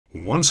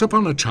Once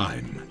upon a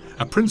time,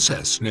 a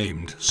princess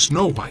named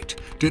Snow White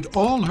did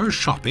all her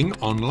shopping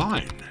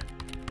online.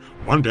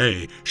 One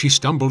day, she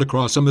stumbled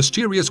across a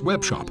mysterious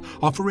webshop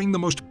offering the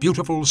most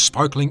beautiful,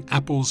 sparkling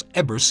apples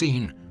ever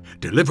seen,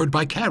 delivered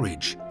by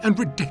carriage and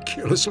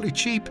ridiculously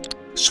cheap.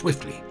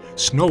 Swiftly,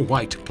 Snow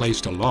White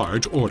placed a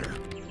large order.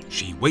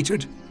 She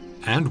waited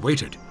and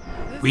waited.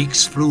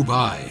 Weeks flew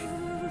by,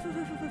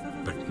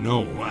 but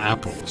no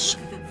apples.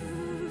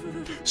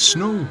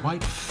 Snow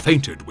White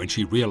fainted when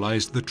she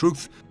realized the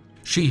truth.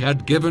 She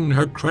had given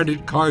her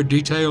credit card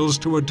details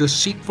to a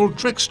deceitful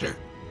trickster.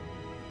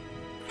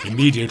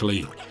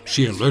 Immediately,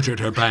 she alerted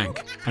her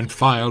bank and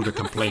filed a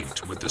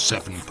complaint with the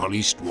 7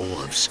 police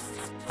dwarves.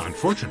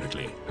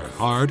 Unfortunately, her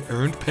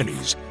hard-earned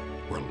pennies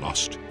were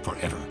lost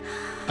forever.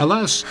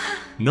 Alas,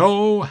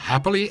 no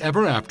happily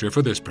ever after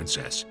for this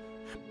princess.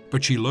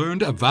 But she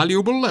learned a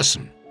valuable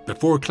lesson.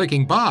 Before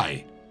clicking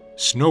buy,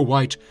 Snow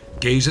White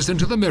gazes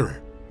into the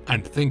mirror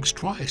and thinks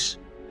twice.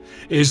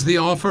 Is the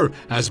offer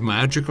as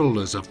magical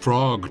as a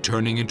frog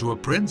turning into a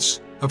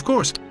prince? Of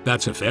course,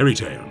 that's a fairy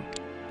tale.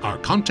 Are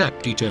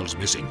contact details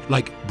missing,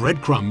 like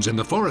breadcrumbs in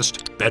the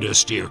forest? Better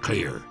steer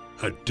clear.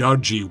 A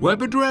dodgy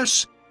web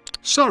address?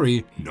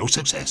 Sorry, no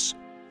success.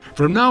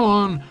 From now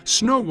on,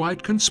 Snow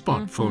White can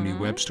spot phony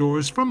web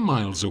stores from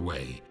miles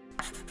away.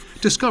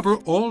 Discover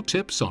all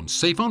tips on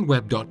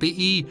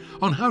Safeonweb.be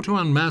on how to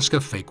unmask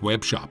a fake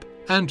web shop.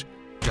 And,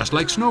 just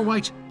like Snow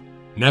White,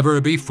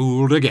 never be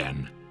fooled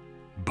again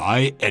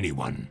by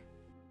anyone.